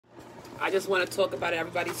I just want to talk about it.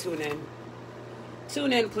 Everybody tune in.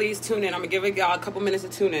 Tune in, please. Tune in. I'm going to give y'all a couple minutes to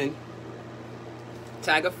tune in.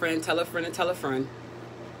 Tag a friend, tell a friend, and tell a friend.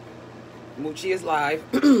 Moochie is live.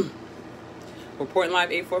 Reporting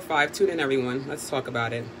live 845. Tune in, everyone. Let's talk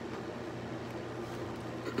about it.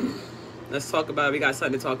 Let's talk about it. We got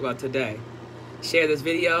something to talk about today. Share this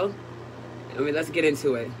video. Let's get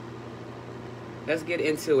into it. Let's get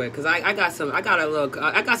into it. Because I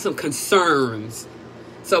got some concerns.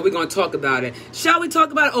 So we're going to talk about it. Shall we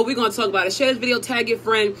talk about it? Oh, we're going to talk about it. Share this video. Tag your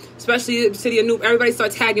friend. Especially the City of Noob. Everybody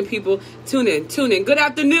start tagging people. Tune in. Tune in. Good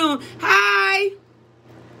afternoon. Hi.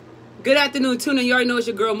 Good afternoon. Tune in. You already know it's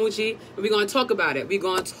your girl, Moochie. And we're going to talk about it. We're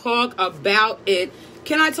going to talk about it.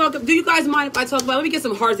 Can I talk? Do you guys mind if I talk about it? Let me get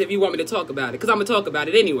some hearts if you want me to talk about it. Because I'm going to talk about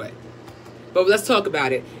it anyway. But let's talk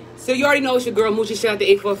about it. So you already know it's your girl, Moochie. Shout out to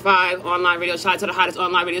 845 online radio. Shout out to the hottest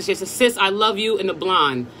online radio station. Sis, I love you and the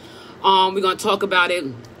blonde. We're going to talk about it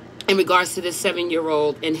in regards to this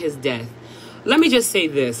 7-year-old and his death. Let me just say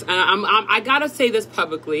this. I got to say this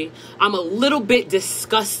publicly. I'm a little bit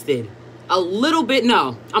disgusted. I'm a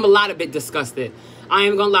lot of bit disgusted. I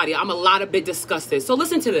ain't going to lie to you. I'm a lot of bit disgusted. So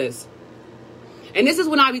listen to this. And this is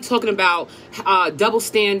when I be talking about double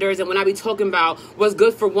standards, and when I be talking about what's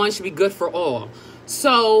good for one should be good for all.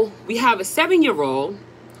 So we have a 7-year-old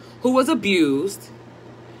who was abused,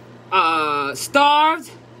 starved,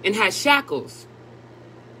 and had shackles.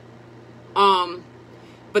 But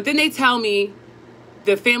then they tell me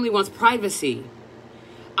the family wants privacy.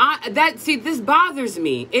 This bothers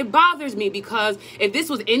me. It bothers me because if this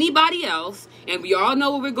was anybody else, and we all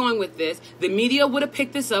know where we're going with this, the media would have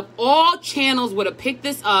picked this up. All channels would have picked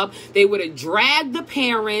this up. They would have dragged the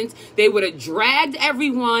parents. They would have dragged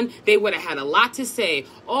everyone. They would have had a lot to say.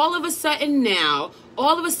 All of a sudden now,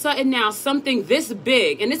 something this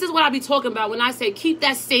big, and this is what I be talking about when I say keep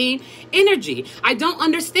that same energy. I don't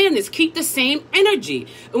understand this. Keep the same energy.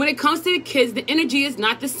 When it comes to the kids, the energy is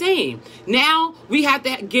not the same. Now we have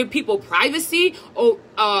to give people privacy.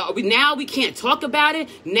 Now we can't talk about it.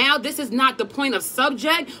 Now this is not the point of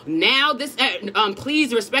subject. Now this,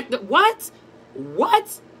 please respect the, what?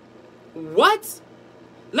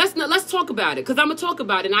 Let's talk about it, because I'm going to talk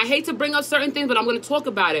about it. And I hate to bring up certain things, but I'm going to talk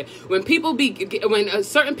about it. When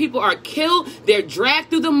certain people are killed, they're dragged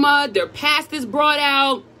through the mud, their past is brought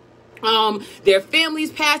out. Their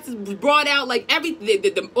family's past is brought out, like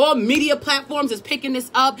all media platforms is picking this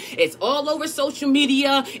up. It's all over social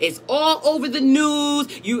media. It's all over the news.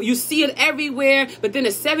 You see it everywhere. But then a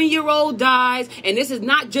 7-year-old dies, and this is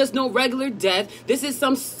not just no regular death. This is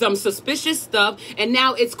some suspicious stuff, and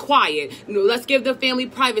now it's quiet. Let's give the family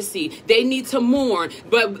privacy. They need to mourn.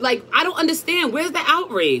 But I don't understand. Where's the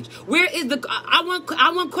outrage? Where is the? I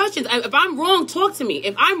want questions. If I'm wrong, talk to me.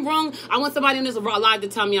 If I'm wrong, I want somebody in this live to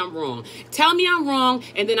tell me I'm wrong. Tell me I'm wrong,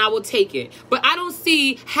 and then I will take it. But I don't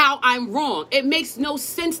see how I'm wrong. It makes no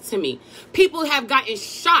sense to me. People have gotten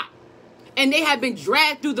shot, and they have been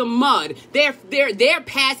dragged through the mud. Their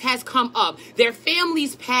past has come up. Their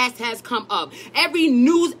family's past has come up. Every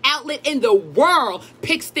news outlet in the world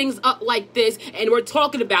picks things up like this, and we're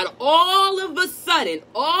talking about it. All of a sudden,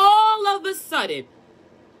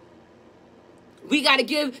 we got to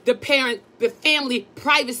give the family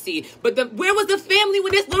privacy. But where was the family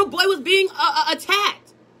when this little boy was being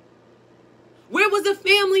attacked? Where was the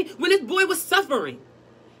family when this boy was suffering?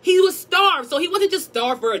 He was starved. So he wasn't just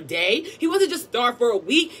starved for a day. He wasn't just starved for a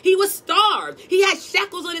week. He was starved. He had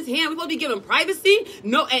shackles on his hand. We supposed to be giving privacy?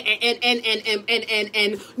 No,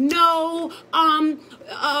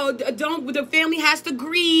 don't, the family has to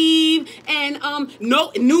grieve. And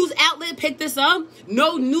no news outlet picked this up.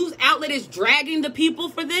 No news outlet is dragging the people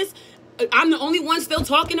for this. I'm the only one still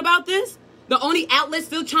talking about this. The only outlet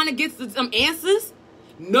still trying to get some answers.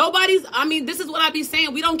 This is what I be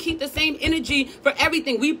saying. We don't keep the same energy for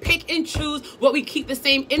everything. We pick and choose what we keep the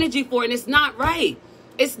same energy for, and it's not right.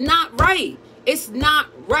 It's not right. It's not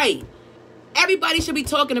right. Everybody should be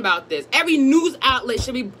talking about this. Every news outlet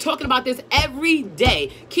should be talking about this every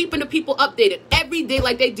day, keeping the people updated every day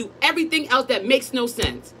like they do everything else that makes no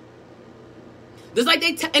sense. Just like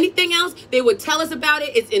anything else, they would tell us about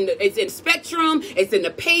it. It's in Spectrum. It's in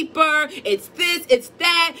the paper. It's this. It's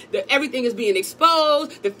that. Everything is being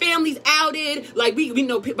exposed. The family's outed. Like we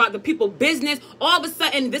know about the people's business. All of a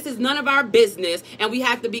sudden, this is none of our business, and we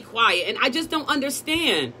have to be quiet. And I just don't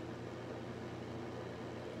understand.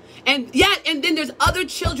 And then there's other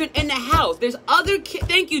children in the house. There's other kids.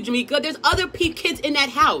 Thank you, Jamaica. There's other kids in that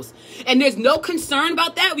house. And there's no concern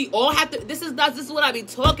about that. We all have to, this is what I be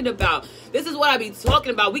talking about. This is what I be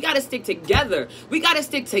talking about. We got to stick together. We got to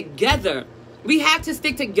stick together. We have to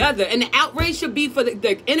stick together. And the outrage should be for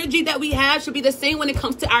the energy that we have should be the same when it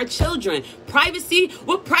comes to our children. Privacy?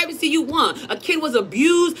 What privacy you want? A kid was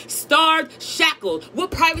abused, starved, shackled.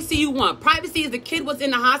 What privacy you want? Privacy is the kid was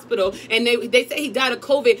in the hospital and they say he died of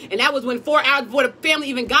COVID, and that was when 4 hours before the family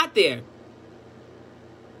even got there.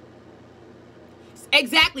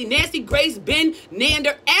 Exactly. Nancy Grace, Ben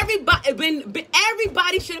Nander,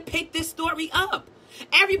 everybody should have picked this story up.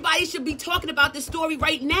 Everybody should be talking about this story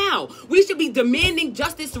right now. We should be demanding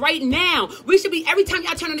justice right now. We should be, every time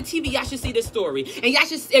y'all turn on the TV, y'all should see this story. And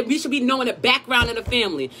we should be knowing the background of the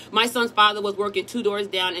family. My son's father was working 2 doors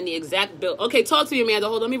down in the exact building. Okay, talk to me, Amanda.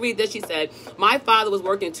 Hold on, let me read this. She said, my father was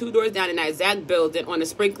working 2 doors down in that exact building on a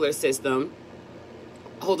sprinkler system.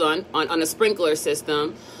 Hold on a sprinkler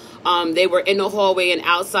system. They were in the hallway and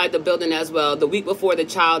outside the building as well. The week before the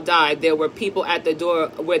child died, there were people at the door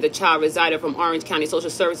where the child resided from Orange County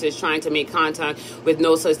Social Services trying to make contact with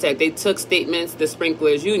no suspect. They took statements, the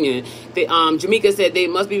Sprinklers Union. Jamaica said they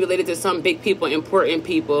must be related to some big people, important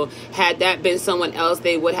people. Had that been someone else,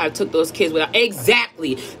 they would have took those kids without...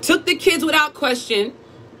 Exactly. Took the kids without question.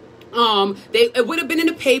 It would have been in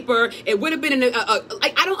the paper. It would have been in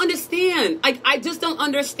I don't understand. I just don't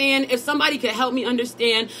understand. If somebody could help me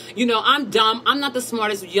understand, I'm dumb. I'm not the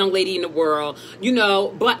smartest young lady in the world,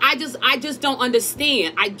 but I just don't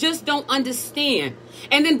understand. I just don't understand.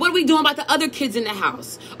 And then what are we doing about the other kids in the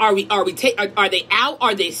house? Are they out?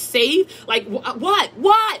 Are they safe? Like what?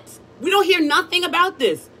 We don't hear nothing about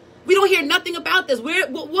this. What?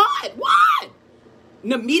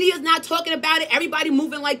 The media's not talking about it. Everybody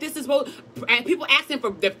moving like this is what, and people asking for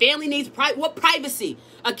the family needs what privacy?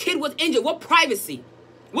 A kid was injured. What privacy?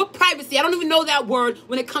 What privacy? I don't even know that word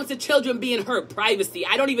when it comes to children being hurt. Privacy.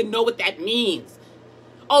 I don't even know what that means.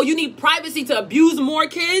 Oh, you need privacy to abuse more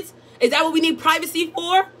kids? Is that what we need privacy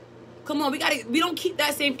for? Come on, we don't keep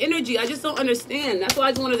that same energy. I just don't understand. That's what I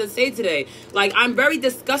just wanted to say today. Like, I'm very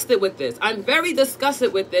disgusted with this.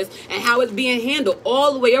 And how it's being handled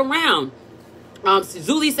all the way around.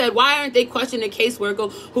 Zuli said, why aren't they questioning the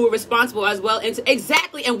caseworker who are responsible as well?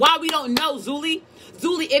 Exactly. And why we don't know, Zuli,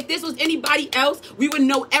 if this was anybody else, we would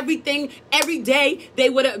know everything every day. They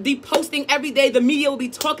would be posting every day. The media would be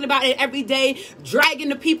talking about it every day, dragging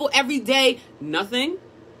the people every day. Nothing.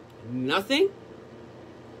 And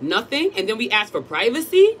then we ask for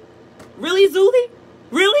privacy? Really, Zuli?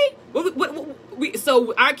 Really?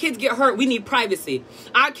 So our kids get hurt, we need privacy.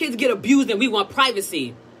 Our kids get abused and we want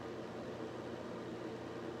privacy.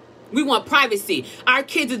 We want privacy. Our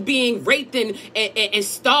kids is being raped and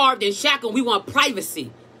starved and shackled. We want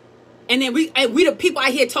privacy. And then we the people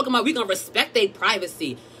out here talking about we gonna respect their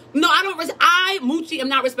privacy. No, I Moochie am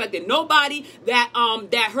not respecting nobody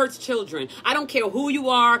that hurts children. I don't care who you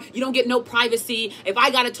are. You don't get no privacy. If I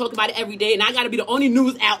gotta talk about it every day and I gotta be the only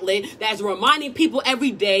news outlet that's reminding people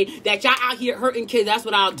every day that y'all out here hurting kids, that's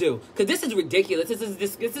what I'll do. Because this is ridiculous. This is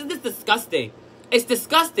disgusting. It's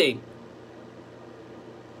disgusting.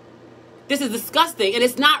 This is disgusting, and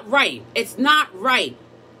it's not right. It's not right.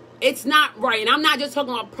 And I'm not just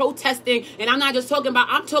talking about protesting, and I'm talking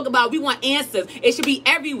about we want answers. It should be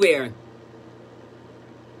everywhere.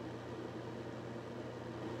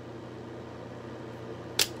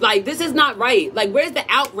 Like, this is not right. Like, where's the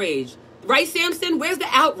outrage? Right, Samson? Where's the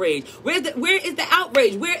outrage? Where is the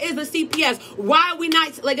outrage? Where is the CPS? Why are we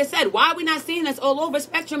not, like I said, why are we not seeing this all over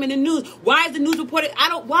Spectrum in the news? Why is the news reported?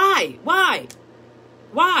 Why? Why?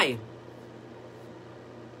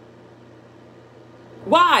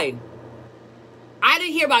 I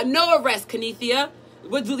didn't hear about no arrest, Kenethia.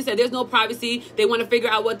 What Julie said, there's no privacy. They want to figure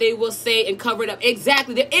out what they will say and cover it up.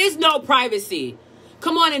 Exactly. There is no privacy.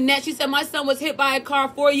 Come on, Annette. She said, my son was hit by a car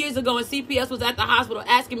 4 years ago and CPS was at the hospital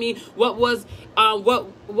asking me what was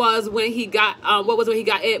when he got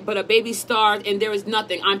it, but a baby starved and there is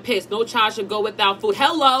nothing. I'm pissed. No child should go without food.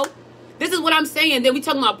 Hello. This is what I'm saying. Then we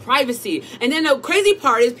talking about privacy. And then the crazy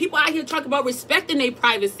part is people out here talking about respecting their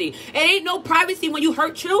privacy. It ain't no privacy when you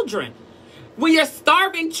hurt children. When you're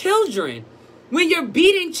starving children. When you're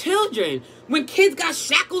beating children. When kids got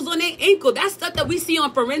shackles on their ankle. That's stuff that we see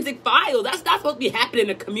on forensic files. That's not supposed to be happening in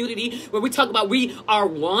the community where we talk about we are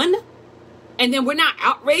one. And then we're not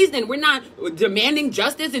outraged and we're not demanding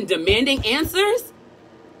justice and demanding answers.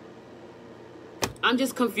 I'm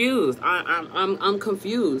just confused. I'm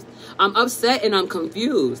confused. I'm upset and I'm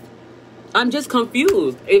confused. I'm just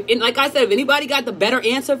confused. And like I said, if anybody got the better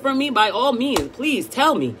answer for me, by all means, please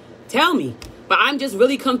tell me. But I'm just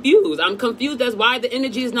really confused. I'm confused as why the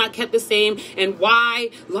energy is not kept the same and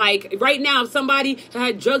why, like, right now, if somebody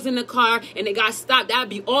had drugs in the car and they got stopped, that would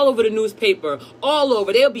be all over the newspaper. All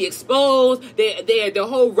over. They'll be exposed. The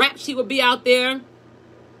whole rap sheet would be out there.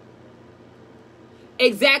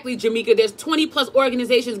 Exactly, Jamaica. There's 20 plus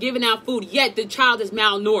organizations giving out food, yet the child is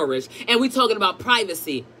malnourished. And we're talking about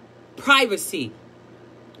privacy. Privacy.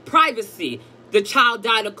 Privacy. The child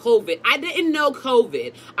died of COVID. I didn't know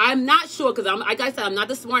COVID. I'm not sure, because like I said, I'm not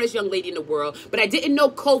the smartest young lady in the world, but I didn't know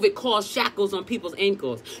COVID caused shackles on people's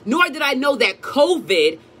ankles. Nor did I know that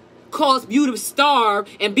COVID caused you to starve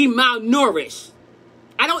and be malnourished.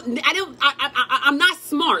 I'm not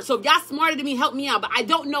smart. So if y'all smarter than me, help me out. But I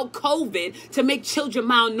don't know COVID to make children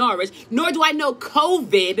malnourished. Nor do I know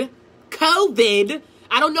COVID.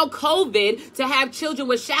 I don't know COVID to have children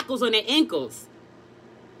with shackles on their ankles.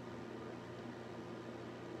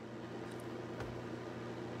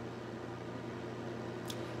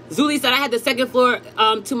 Zuli said, I had the second floor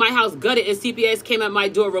to my house gutted, and CPS came at my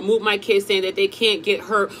door, removed my kids, saying that they can't get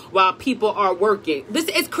hurt while people are working. This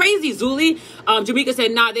is crazy, Zuli. Jamaica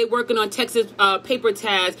said, nah, they working on Texas paper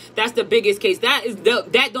tags. That's the biggest case. That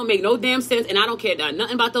don't make no damn sense, and I don't care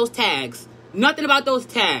nothing about those tags. Nothing about those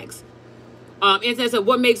tags. Antoinette said,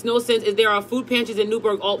 what makes no sense is there are food pantries in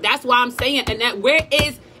Newburgh. Oh, that's why I'm saying, Annette, where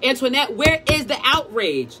is the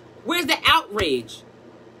outrage? Where's the outrage?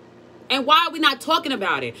 And why are we not talking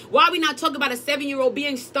about it? Why are we not talking about a 7-year-old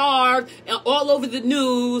being starved all over the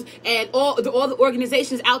news and all the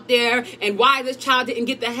organizations out there, and why this child didn't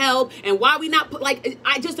get the help, and why we not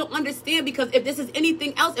I just don't understand, because if this is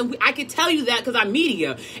anything else, and I can tell you that because I'm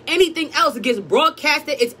media, anything else, it gets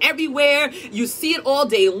broadcasted, it's everywhere, you see it all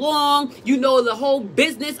day long, you know the whole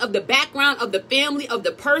business of the background of the family of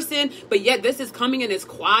the person, but yet this is coming and it's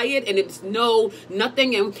quiet and it's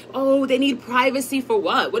nothing, and oh, they need privacy for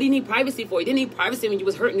what? What do you need privacy for? You didn't need privacy when you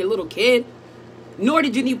was hurting your little kid. Nor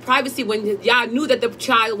did you need privacy when y'all knew that the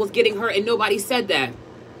child was getting hurt and nobody said that.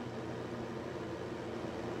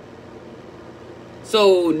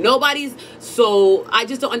 So I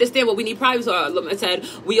just don't understand what we need privacy for. I said,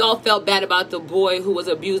 we all felt bad about the boy who was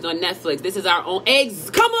abused on Netflix. This is our own eggs.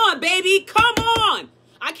 Come on, baby. Come on.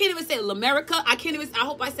 I can't even say L'America. I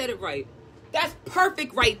hope I said it right. That's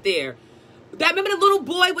perfect right there. Remember the little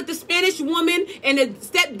boy with the Spanish woman and the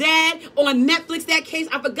stepdad on Netflix, that case?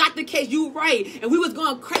 I forgot the case. You right. And we was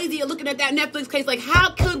going crazy and looking at that Netflix case. Like, how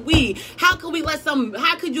could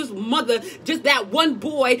just mother just that one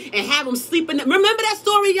boy and have him sleeping? Remember that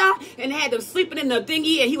story, y'all? And had them sleeping in the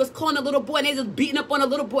thingy, and he was calling the little boy, and they just beating up on the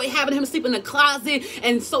little boy, having him sleep in the closet.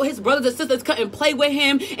 And so his brothers and sisters couldn't play with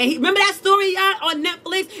him. And remember that story, y'all, on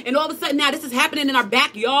Netflix? And all of a sudden, now this is happening in our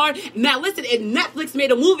backyard. Now, listen, and Netflix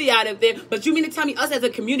made a movie out of it, but you mean to tell me us as a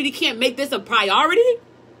community can't make this a priority?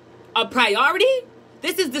 A priority?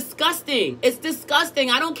 This is disgusting. It's disgusting.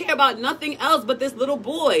 I don't care about nothing else but this little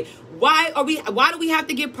boy. Why do we have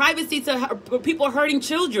to give privacy to people hurting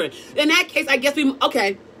children? In that case, I guess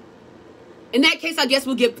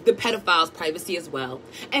we'll give the pedophiles privacy as well.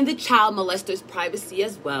 And the child molesters privacy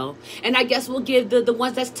as well. And I guess we'll give the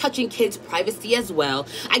ones that's touching kids privacy as well.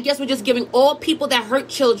 I guess we're just giving all people that hurt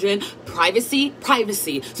children privacy,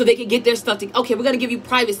 so they can get their stuff. Okay, we're going to give you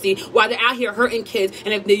privacy while they're out here hurting kids.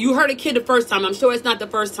 And if you hurt a kid the first time, I'm sure it's not the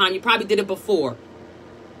first time. You probably did it before.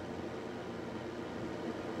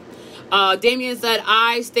 Damien said,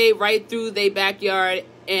 I stay right through their backyard,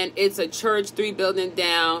 and it's a church 3 buildings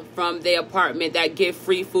down from their apartment that give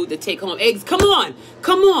free food to take home. Eggs, come on.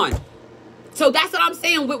 So that's what I'm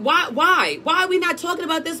saying. Why are we not talking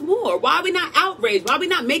about this more? Why are we not outraged? Why are we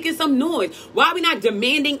not making some noise? Why are we not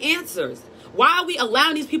demanding answers? Why are we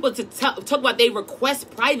allowing these people to talk about they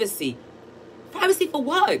request privacy? Privacy for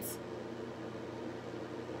what?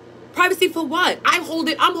 Privacy for what? I'm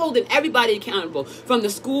holding everybody accountable, from the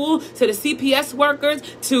school to the CPS workers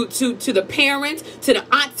to the parents to the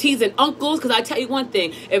aunties and uncles. Because I tell you one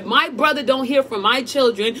thing, if my brother don't hear from my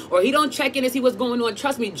children or he don't check in and see what's going on,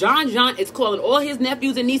 trust me, John is calling all his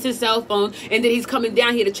nephews and nieces' cell phones, and then he's coming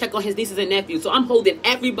down here to check on his nieces and nephews. So I'm holding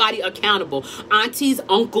everybody accountable. Aunties,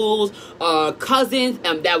 uncles, cousins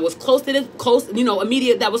that was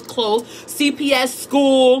immediate that was close, CPS,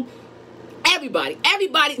 school. Everybody,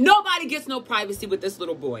 nobody gets no privacy with this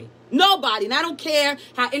little boy. Nobody. And I don't care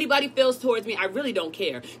how anybody feels towards me. I really don't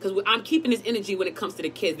care, because I'm keeping this energy when it comes to the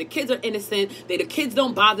kids. The kids are innocent. The kids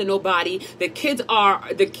don't bother nobody. The kids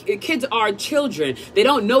are children. They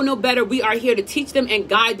don't know no better. We are here to teach them and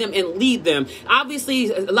guide them and lead them. Obviously,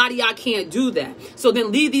 a lot of y'all can't do that. So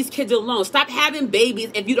then leave these kids alone. Stop having babies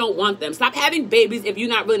if you don't want them. Stop having babies if you're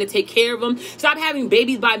not willing to take care of them. Stop having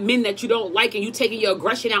babies by men that you don't like, and you taking your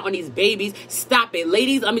aggression out on these babies. Stop it.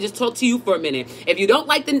 Ladies, let me just talk to you for a minute. If you don't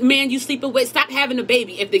like the man man you sleeping with, stop having a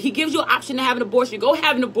baby. If he gives you an option to have an abortion, go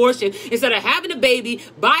have an abortion instead of having a baby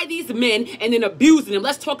by these men and then abusing them.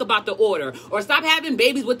 Let's talk about the order. Or stop having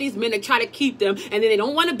babies with these men that try to keep them and then they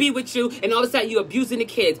don't want to be with you and all of a sudden you abusing the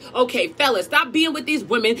kids. Okay, fellas, stop being with these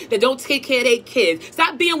women that don't take care of their kids.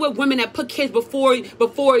 Stop being with women that put kids before their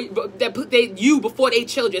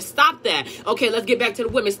children. Stop that. Okay, let's get back to the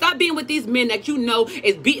women. Stop being with these men that you know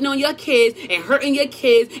is beating on your kids and hurting your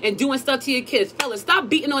kids and doing stuff to your kids. Fellas, stop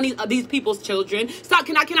beating on these people's children. Stop.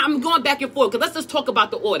 I'm going back and forth because let's just talk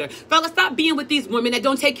about the order. Fellas, stop being with these women that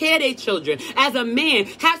don't take care of their children. As a man,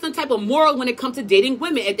 have some type of moral when it comes to dating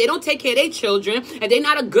women. If they don't take care of their children and they're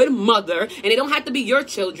not a good mother and they don't have to be your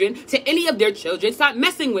children to any of their children, stop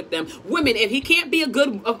messing with them. Women, if he can't be a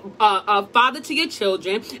good father to your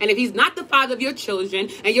children, and if he's not the father of your children,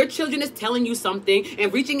 and your children is telling you something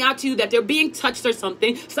and reaching out to you that they're being touched or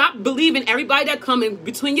something, stop believing everybody that come in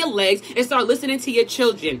between your legs and start listening to your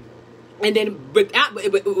children. And then with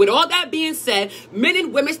all that being said, men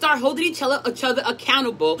and women start holding each other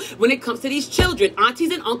accountable when it comes to these children.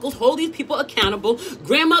 Aunties and uncles hold these people accountable.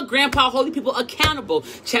 Grandma, grandpa hold these people accountable.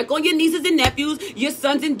 Check on your nieces and nephews, your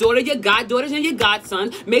sons and daughters, your goddaughters and your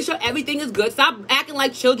godsons. Make sure everything is good. Stop acting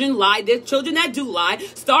like children lie. There's children that do lie.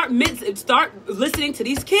 Start listening to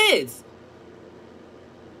these kids.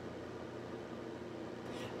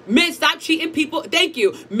 Men, stop treating people. Thank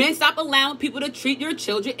you. Men, stop allowing people to treat your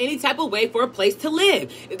children any type of way for a place to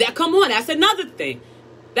live. Come on, that's another thing.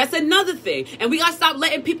 That's another thing. And we got to stop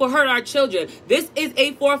letting people hurt our children. This is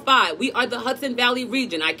 845. We are the Hudson Valley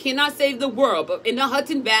region. I cannot save the world, but in the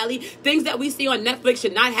Hudson Valley, things that we see on Netflix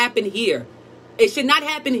should not happen here. It should not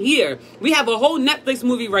happen here. We have a whole Netflix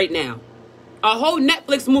movie right now. A whole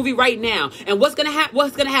Netflix movie right now. And what's gonna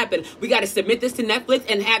happen? We got to submit this to Netflix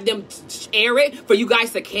and have them air it for you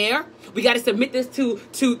guys to care. We got to submit this to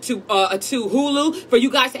Hulu for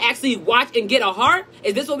you guys to actually watch and get a heart.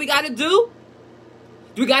 Is this what we got to do?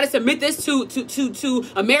 We got to submit this to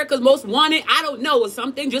America's Most Wanted. I don't know, or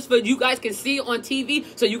something just for you guys can see it on TV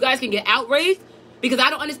so you guys can get outraged. Because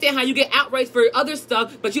I don't understand how you get outraged for other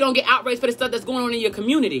stuff, but you don't get outraged for the stuff that's going on in your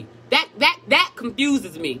community. That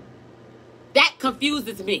confuses me. That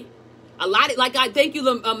confuses me. A lot of, thank you,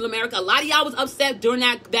 America. A lot of y'all was upset during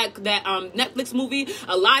that Netflix movie.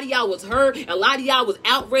 A lot of y'all was hurt. A lot of y'all was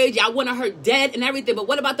outraged. Y'all wanted her dead and everything. But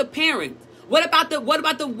what about the parents? What about this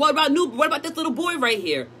little boy right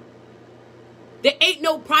here? There ain't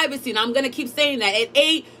no privacy. And I'm gonna keep saying that. It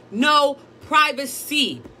ain't no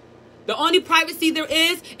privacy. The only privacy there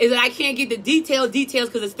is that I can't get the details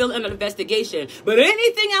because it's still under investigation. But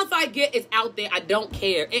anything else I get is out there. I don't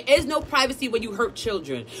care. It is no privacy when you hurt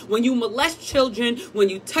children, when you molest children, when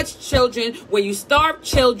you touch children, when you starve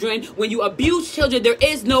children, when you abuse children. There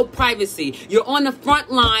is no privacy. You're on the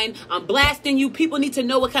front line. I'm blasting you. People need to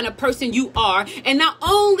know what kind of person you are. And not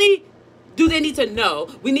only do they need to know,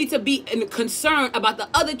 we need to be concerned about the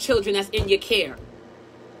other children that's in your care.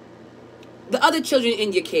 The other children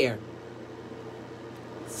in your care.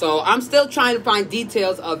 So I'm still trying to find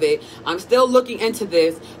details of it. I'm still looking into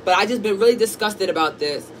this, but I just been really disgusted about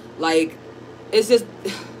this. Like, it's just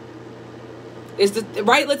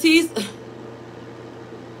right, Latisse?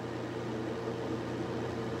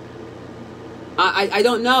 I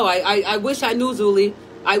don't know. I wish I knew, Zuli.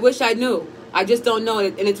 I wish I knew. I just don't know.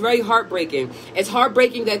 And it's very heartbreaking. It's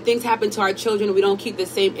heartbreaking that things happen to our children and we don't keep the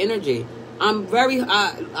same energy. I'm very,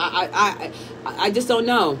 I just don't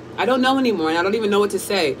know. I don't know anymore, and I don't even know what to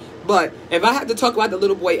say. But if I have to talk about the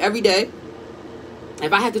little boy every day,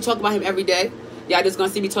 if I have to talk about him every day, y'all just gonna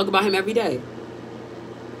see me talk about him every day.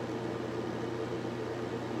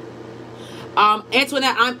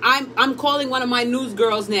 Antoinette, I'm calling one of my news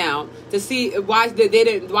girls now to see why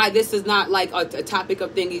this is not like a topic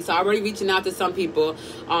of thingy. So I'm already reaching out to some people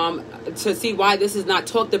to see why this is not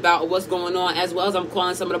talked about or what's going on, as well as I'm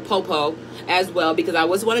calling some of the popo as well, because I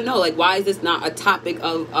just want to know, like, why is this not a topic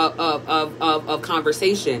of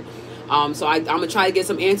conversation? So I'm going to try to get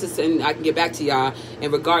some answers and I can get back to y'all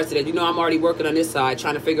in regards to that. You know, I'm already working on this side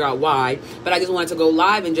trying to figure out why. But I just wanted to go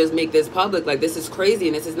live and just make this public. Like, this is crazy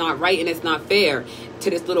and this is not right and it's not fair to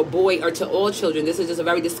this little boy or to all children. This is just a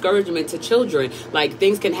very discouragement to children. Like,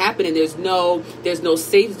 things can happen and there's no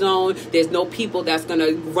safe zone. There's no people that's going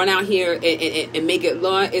to run out here and make it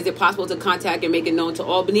known. Is it possible to contact and make it known to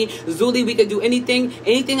Albany? Zuli, we could do anything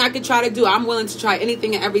I could try to do. I'm willing to try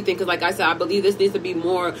anything and everything because, like I said, I believe this needs to be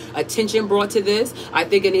more attention brought to this. I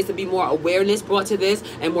think it needs to be more awareness brought to this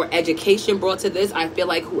and more education brought to this. I feel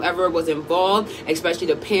like whoever was involved, especially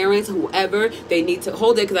the parents, whoever, they need to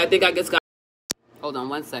hold it, because I think I just got... Hold on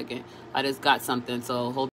one second. I just got something,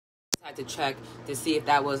 so hold on. I had to check to see if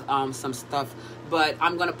that was some stuff But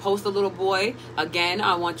I'm going to post the little boy. Again,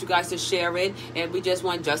 I want you guys to share it. And we just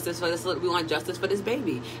want justice for this. We want justice for this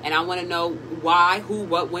baby. And I want to know why, who,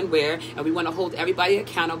 what, when, where. And we want to hold everybody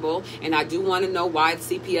accountable. And I do want to know why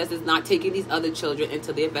CPS is not taking these other children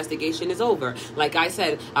until the investigation is over. Like I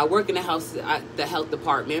said, I work in the health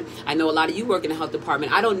department. I know a lot of you work in the health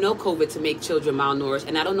department. I don't know COVID to make children malnourished.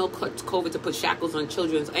 And I don't know COVID to put shackles on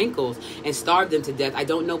children's ankles and starve them to death. I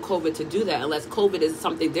don't know COVID to do that unless COVID is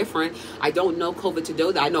something different. I don't know COVID to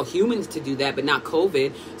do that. I know humans to do that, but not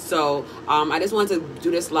COVID. So I just wanted to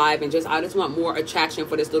do this live and I just want more attraction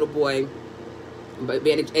for this little boy. But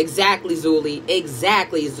exactly,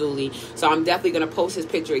 Zuli. So I'm definitely going to post his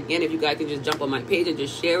picture again. If you guys can just jump on my page and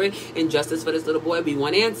just share it. And justice for this little boy. We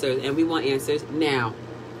want answers. And we want answers now.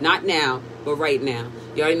 Not now, but right now.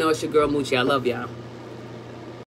 You already know it's your girl Moochie. I love y'all.